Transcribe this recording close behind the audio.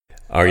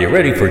Are you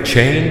ready for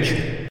change?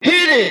 Hit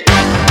it!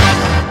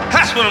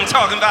 That's what I'm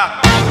talking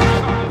about.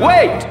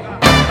 Wait!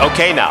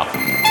 Okay, now,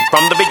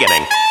 from the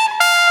beginning.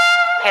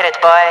 Hit it,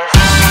 boys.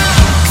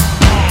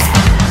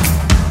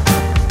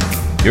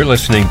 You're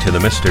listening to the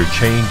Mr.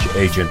 Change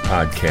Agent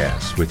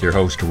podcast with your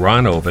host,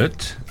 Ron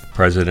Ovett,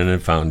 president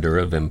and founder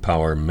of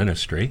Empower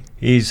Ministry.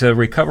 He's a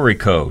recovery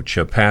coach,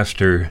 a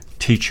pastor,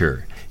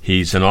 teacher.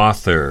 He's an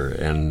author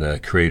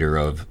and creator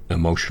of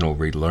Emotional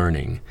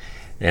Relearning.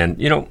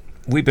 And, you know,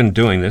 we've been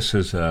doing this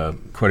as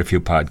quite a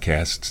few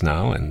podcasts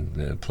now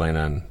and plan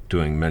on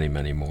doing many,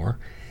 many more.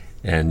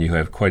 And you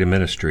have quite a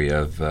ministry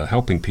of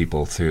helping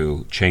people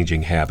through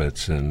changing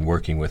habits and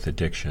working with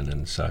addiction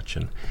and such.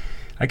 And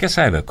I guess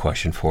I have a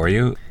question for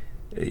you.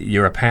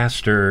 You're a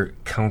pastor,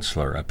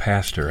 counselor, a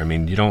pastor. I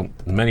mean,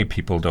 many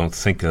people don't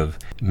think of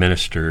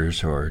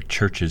ministers or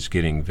churches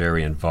getting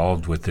very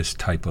involved with this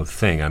type of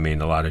thing. I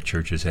mean, a lot of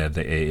churches have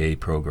the AA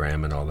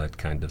program and all that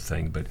kind of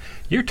thing, but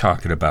you're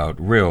talking about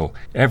real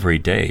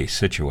everyday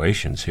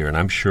situations here, and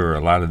I'm sure a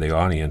lot of the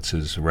audience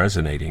is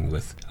resonating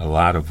with a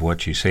lot of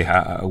what you say.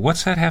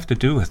 What's that have to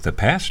do with the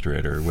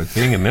pastorate or with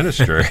being a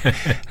minister?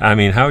 I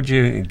mean, how'd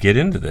you get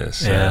into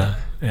this? Yeah,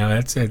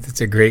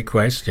 that's a great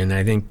question.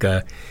 I think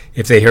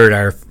if they heard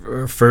our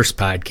first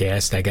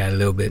podcast, I got a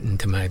little bit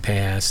into my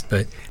past,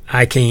 but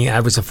I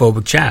was a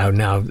phobic child.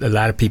 Now, a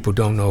lot of people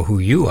don't know who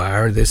you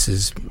are. This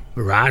is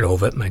Rod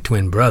Ovett, my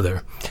twin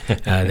brother,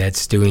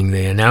 that's doing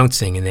the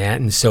announcing and that.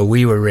 And so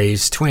we were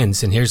raised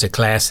twins, and here's a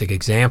classic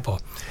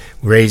example.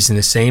 Raised in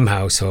the same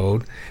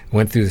household,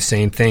 went through the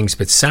same things,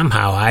 but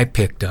somehow I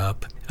picked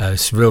up a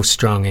real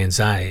strong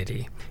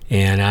anxiety.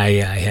 And I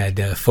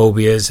had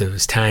phobias. There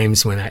was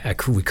times when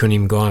we couldn't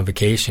even go on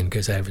vacation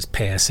because I was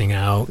passing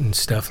out and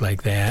stuff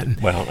like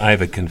that. Well, I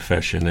have a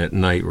confession. At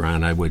night,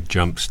 Ron, I would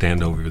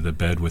stand over the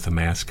bed with a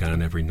mask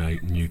on every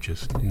night, and you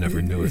just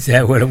never knew it. Is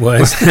that what it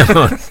was?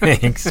 Oh,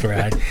 thanks,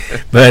 Rod.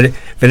 But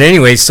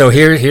anyway, so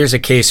here's a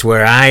case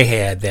where I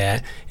had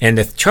that. And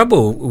the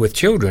trouble with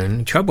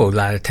children, a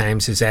lot of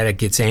times is that it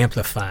gets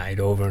amplified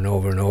over and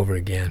over and over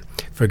again.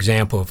 For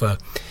example, if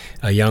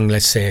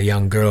let's say a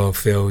young girl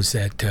feels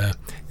that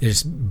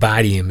there's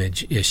body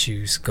image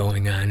issues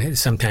going on.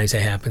 Sometimes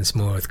that happens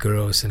more with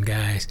girls than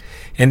guys.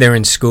 And they're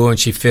in school and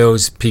she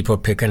feels people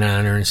picking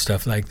on her and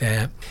stuff like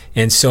that.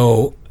 And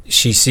so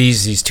she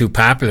sees these two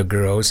popular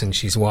girls and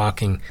she's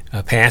walking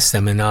past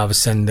them, and all of a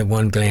sudden the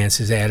one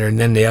glances at her and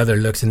then the other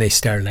looks and they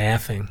start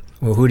laughing.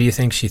 Well, who do you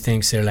think she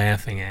thinks they're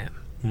laughing at?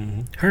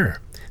 Mm-hmm.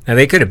 Her. Now,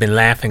 they could have been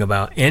laughing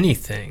about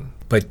anything,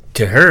 but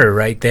to her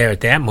right there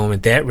at that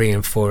moment, that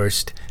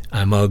reinforced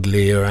I'm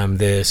ugly, or I'm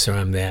this, or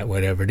I'm that,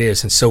 whatever it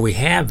is. And so we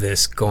have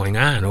this going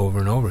on over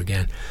and over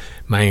again.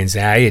 My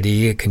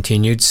anxiety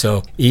continued.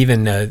 So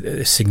even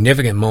a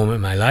significant moment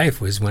in my life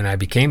was when I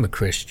became a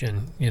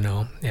Christian,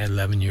 at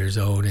 11 years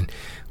old. And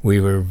we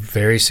were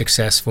very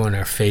successful in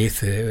our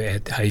faith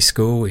at high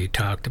school. We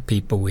talked to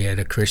people. We had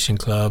a Christian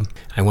club.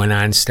 I went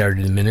on and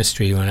started the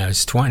ministry when I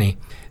was 20.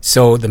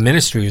 So the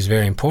ministry was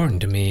very important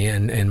to me,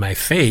 and my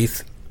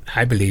faith,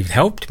 I believe,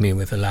 helped me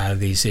with a lot of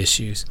these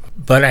issues.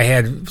 But I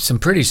had some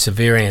pretty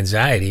severe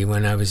anxiety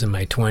when I was in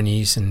my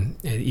 20s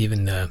and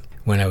even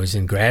when I was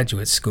in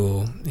graduate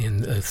school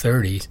in the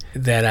 30s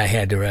that I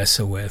had to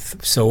wrestle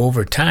with. So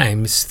over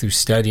time, through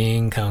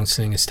studying,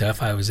 counseling and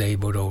stuff, I was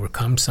able to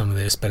overcome some of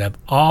this. But I've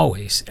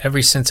always,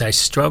 ever since I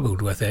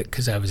struggled with it,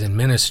 because I was in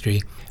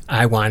ministry,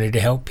 I wanted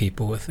to help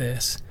people with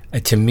this.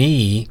 To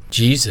me,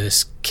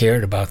 Jesus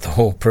cared about the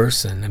whole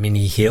person. I mean,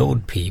 he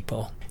healed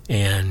people.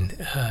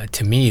 And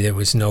to me, there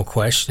was no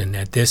question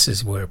that this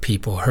is where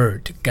people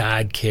hurt.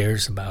 God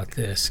cares about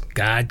this.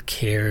 God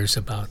cares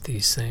about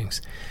these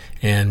things.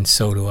 And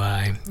so do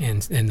I.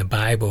 And the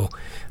Bible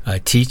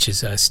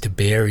teaches us to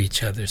bear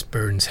each other's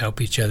burdens, help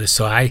each other.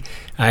 So I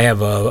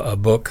have a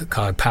book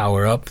called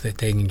Power Up that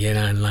they can get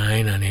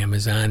online on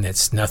Amazon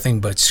that's nothing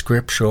but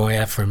scriptural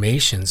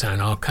affirmations on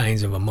all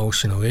kinds of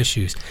emotional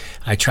issues.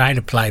 I try to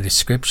apply the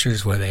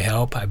scriptures where they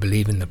help. I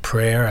believe in the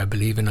prayer. I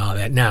believe in all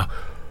that. Now,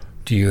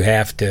 do you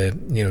have to,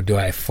 do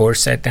I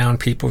force that down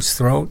people's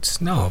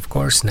throats? No, of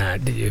course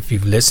not. If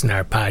you've listened to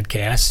our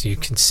podcast, you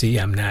can see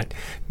I'm not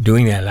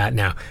doing that a lot.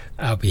 Now,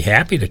 I'll be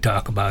happy to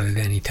talk about it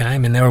any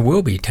time, and there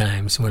will be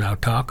times when I'll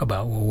talk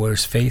about, well,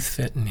 where's faith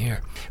fit in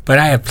here? But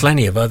I have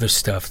plenty of other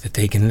stuff that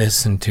they can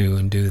listen to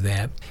and do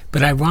that.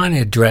 But I want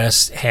to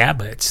address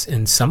habits,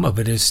 and some of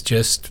it is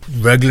just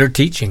regular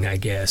teaching, I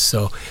guess.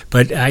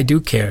 But I do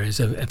care as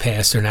a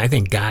pastor, and I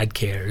think God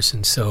cares,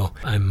 and so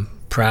I'm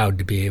proud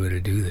to be able to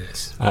do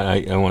this.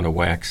 I want to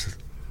wax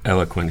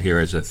eloquent here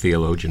as a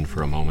theologian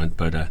for a moment,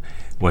 but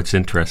what's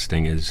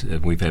interesting is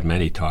we've had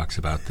many talks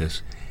about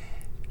this.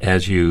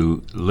 As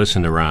you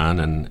listen to Ron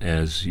and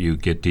as you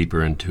get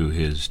deeper into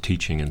his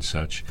teaching and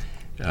such,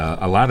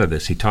 a lot of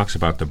this, he talks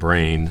about the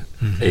brain,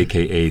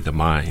 a.k.a. the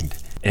mind,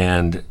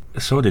 and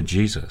so did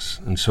Jesus,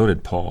 and so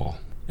did Paul.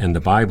 And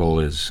the Bible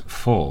is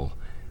full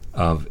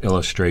of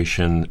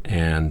illustration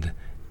and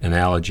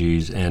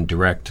analogies and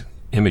direct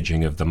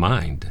imaging of the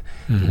mind.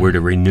 We're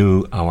to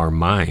renew our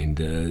mind.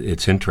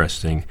 It's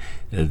interesting.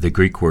 The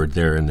Greek word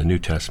there in the New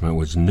Testament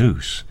was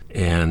nous.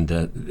 And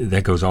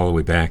that goes all the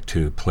way back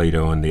to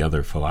Plato and the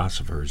other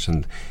philosophers.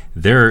 And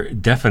their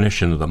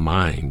definition of the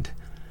mind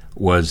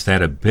was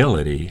that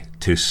ability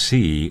to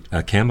see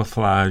a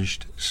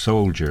camouflaged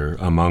soldier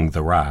among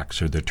the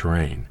rocks or the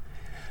terrain.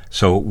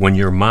 So when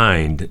your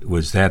mind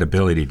was that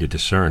ability to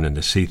discern and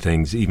to see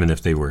things even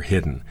if they were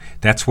hidden,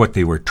 that's what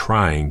they were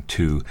trying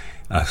to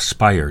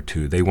aspire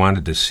to. They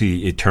wanted to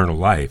see eternal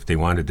life. They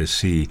wanted to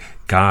see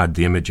God,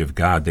 the image of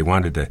God. They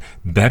wanted to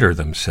better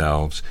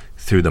themselves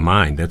through the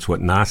mind. That's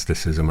what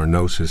Gnosticism or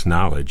Gnosis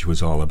knowledge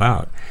was all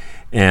about.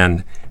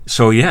 And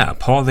so, yeah,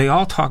 Paul, they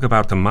all talk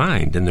about the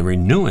mind and the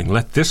renewing.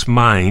 Let this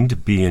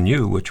mind be in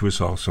you, which was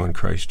also in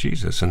Christ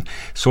Jesus. And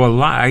so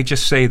I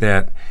just say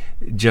that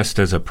just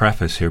as a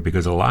preface here,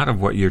 because a lot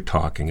of what you're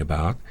talking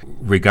about,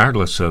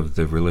 regardless of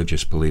the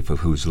religious belief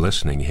of who's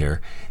listening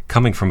here,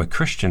 coming from a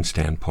Christian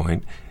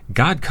standpoint,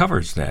 God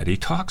covers that. He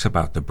talks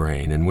about the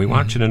brain, and we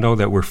want you to know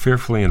that we're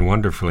fearfully and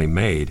wonderfully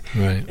made.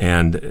 Right.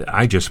 And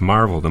I just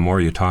marvel the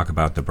more you talk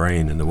about the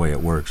brain and the way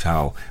it works,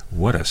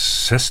 what a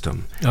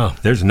system. Oh.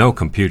 There's no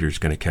computer's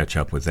going to catch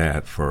up with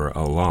that for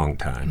a long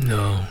time.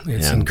 No,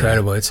 it's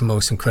incredible. It's the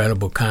most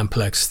incredible,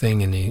 complex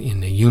thing in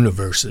the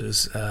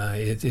universes.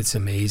 It's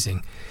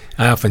amazing.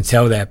 I often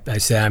tell that. I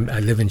say I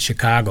live in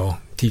Chicago,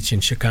 teach in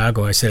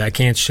Chicago. I said I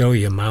can't show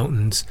you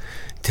mountains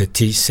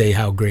to say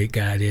how great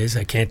God is.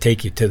 I can't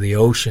take you to the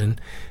ocean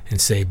and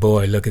say,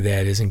 boy, look at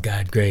that, isn't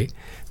God great?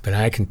 But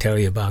I can tell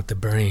you about the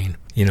brain.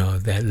 You know,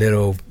 that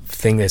little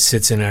thing that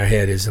sits in our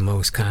head is the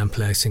most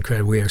complex,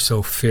 incredible. We are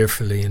so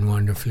fearfully and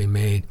wonderfully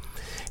made.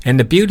 And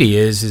the beauty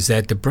is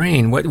that the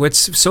brain,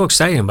 what's so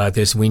exciting about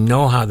this, we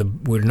know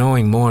we're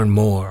knowing more and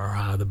more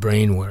how the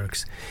brain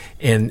works.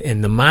 And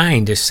the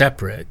mind is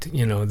separate,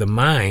 the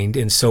mind.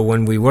 And so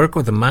when we work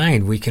with the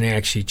mind, we can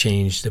actually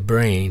change the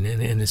brain.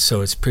 And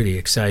so it's pretty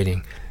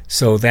exciting.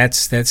 So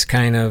that's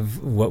kind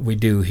of what we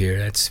do here.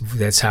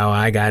 That's how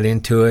I got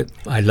into it.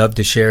 I love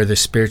to share the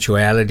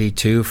spirituality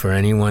too for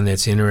anyone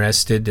that's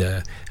interested.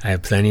 I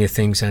have plenty of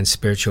things on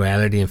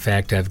spirituality. In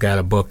fact, I've got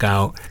a book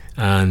out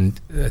on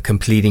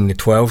completing the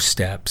 12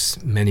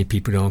 steps. Many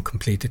people don't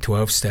complete the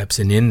 12 steps,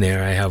 and in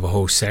there I have a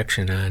whole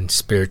section on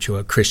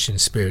Christian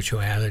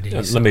spirituality.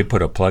 Let me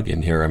put a plug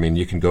in here. I mean,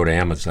 you can go to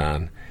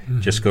Amazon.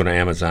 Just go to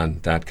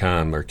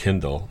Amazon.com or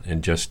Kindle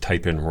and just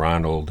type in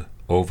Ronald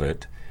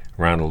Ovett,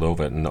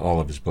 and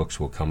all of his books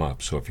will come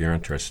up. So if you're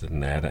interested in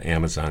that,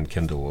 Amazon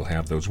Kindle will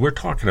have those. We're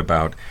talking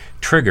about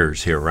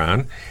triggers here,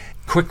 Ron.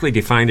 Quickly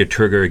define a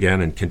trigger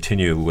again and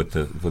continue with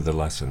the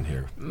lesson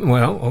here.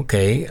 Well,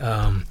 okay.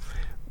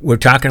 We're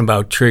talking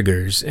about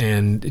triggers,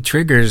 and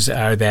triggers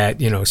are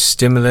that,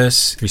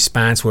 stimulus,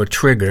 response, or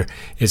trigger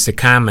is the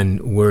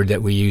common word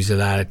that we use a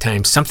lot of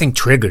times. Something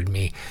triggered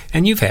me,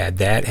 and you've had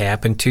that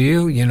happen to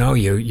you.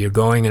 You're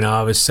going, and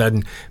all of a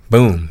sudden,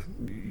 boom,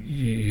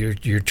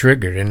 you're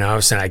triggered, and all of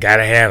a sudden, I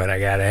gotta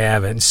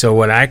have it. And so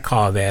what I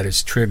call that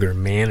is trigger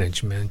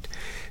management.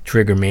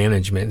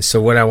 And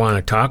so what I want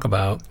to talk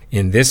about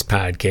in this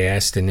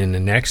podcast and in the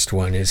next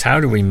one is how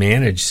do we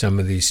manage some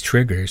of these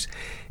triggers?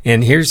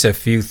 And here's a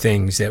few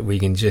things that we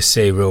can just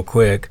say real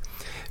quick.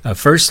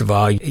 First of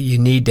all, you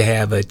need to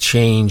have a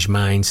change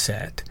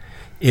mindset.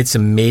 It's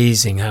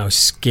amazing how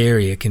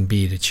scary it can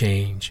be to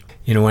change.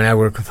 When I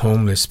work with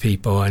homeless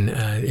people, and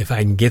if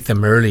I can get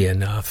them early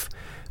enough,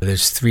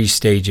 there's 3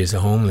 stages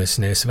of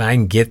homelessness. If I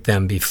can get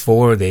them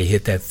before they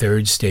hit that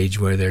 3rd stage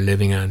where they're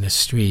living on the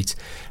streets,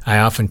 I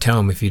often tell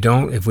them, if we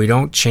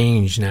don't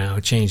change now,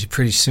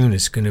 pretty soon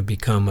it's going to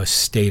become a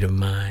state of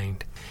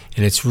mind.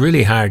 And it's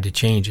really hard to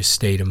change a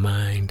state of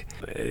mind.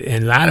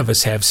 And a lot of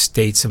us have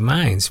states of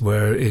minds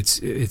where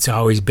it's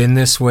always been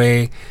this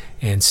way,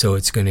 and so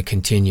it's going to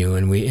continue.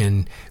 And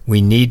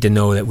we need to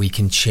know that we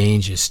can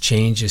change this.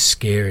 Change is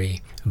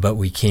scary, but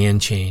we can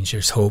change.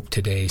 There's hope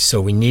today.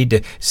 So we need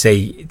to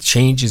say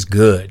change is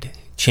good.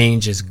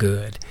 Change is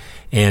good.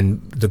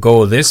 And the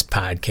goal of this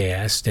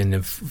podcast and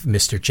of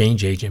Mr.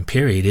 Change Agent,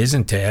 period,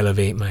 isn't to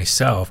elevate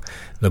myself.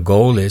 The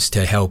goal is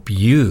to help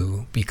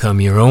you become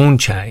your own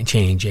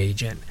change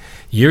agent.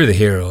 You're the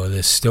hero of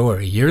this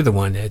story. You're the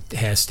one that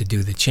has to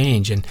do the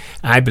change. And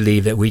I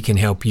believe that we can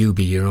help you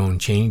be your own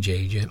change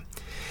agent.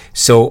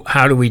 So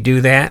how do we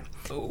do that?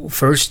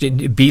 First,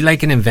 be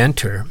like an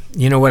inventor.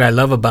 What I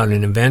love about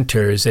an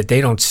inventor is that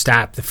they don't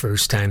stop the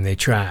first time they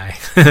try,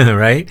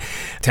 right?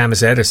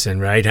 Thomas Edison,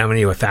 right?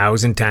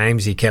 1,000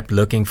 times he kept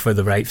looking for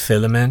the right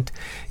filament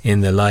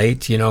in the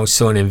light,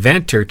 So an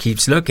inventor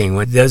keeps looking.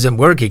 When it doesn't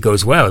work, he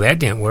goes, well, that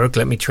didn't work.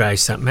 Let me try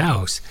something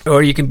else.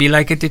 Or you can be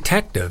like a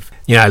detective.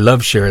 I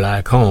love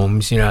Sherlock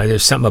Holmes.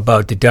 There's something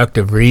about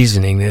deductive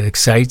reasoning that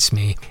excites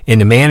me. And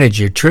to manage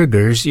your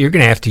triggers, you're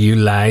going to have to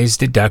utilize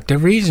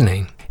deductive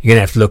reasoning. You're going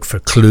to have to look for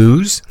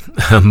clues,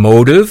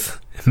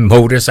 motive,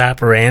 modus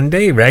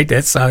operandi, right?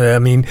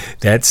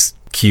 That's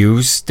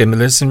cues,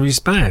 stimulus, and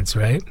response,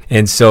 right?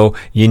 And so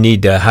you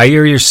need to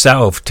hire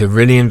yourself to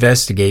really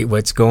investigate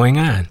what's going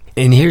on.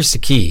 And here's the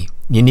key.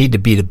 You need to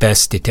be the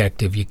best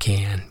detective you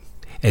can.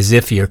 as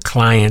if your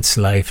client's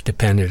life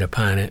depended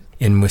upon it.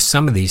 And with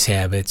some of these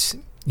habits,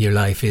 your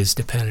life is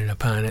dependent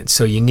upon it.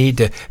 So you need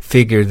to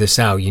figure this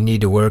out. You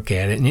need to work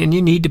at it. And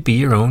you need to be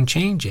your own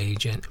change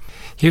agent.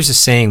 Here's a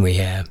saying we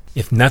have: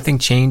 if nothing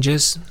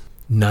changes,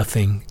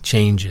 nothing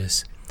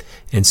changes.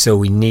 And so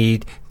we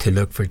need to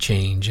look for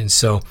change. And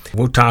so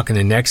we'll talk in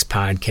the next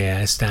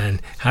podcast on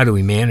how do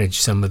we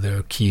manage some of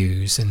the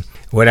cues. And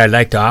what I'd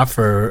like to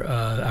offer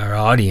our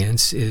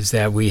audience is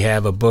that we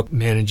have a book,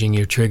 Managing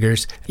Your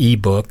Triggers,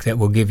 ebook that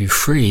we'll give you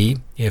free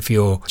if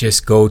you'll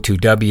just go to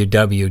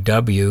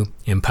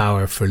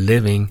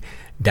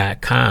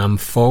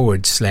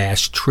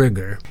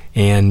www.empowerforliving.com/trigger,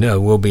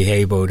 and we'll be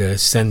able to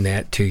send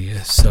that to you.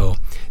 So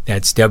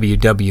that's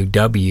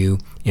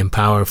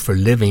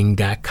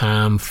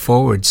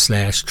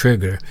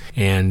www.empowerforliving.com/trigger,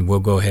 and we'll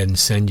go ahead and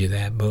send you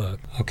that book.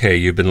 Okay,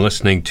 you've been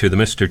listening to the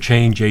Mr.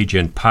 Change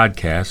Agent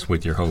podcast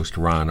with your host,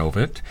 Ron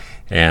Ovitt.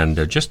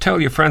 And just tell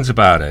your friends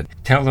about it.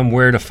 Tell them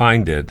where to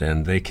find it,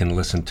 and they can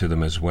listen to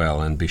them as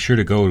well. And be sure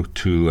to go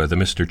to the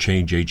Mr.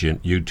 Change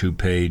Agent YouTube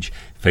page,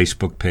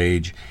 Facebook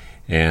page,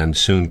 and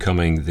soon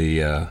coming,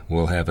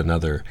 we'll have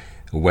another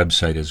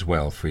website as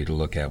well for you to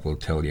look at. We'll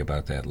tell you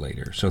about that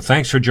later. So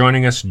thanks for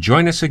joining us.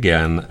 Join us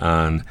again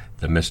on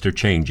the Mr.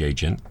 Change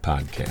Agent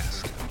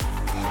podcast.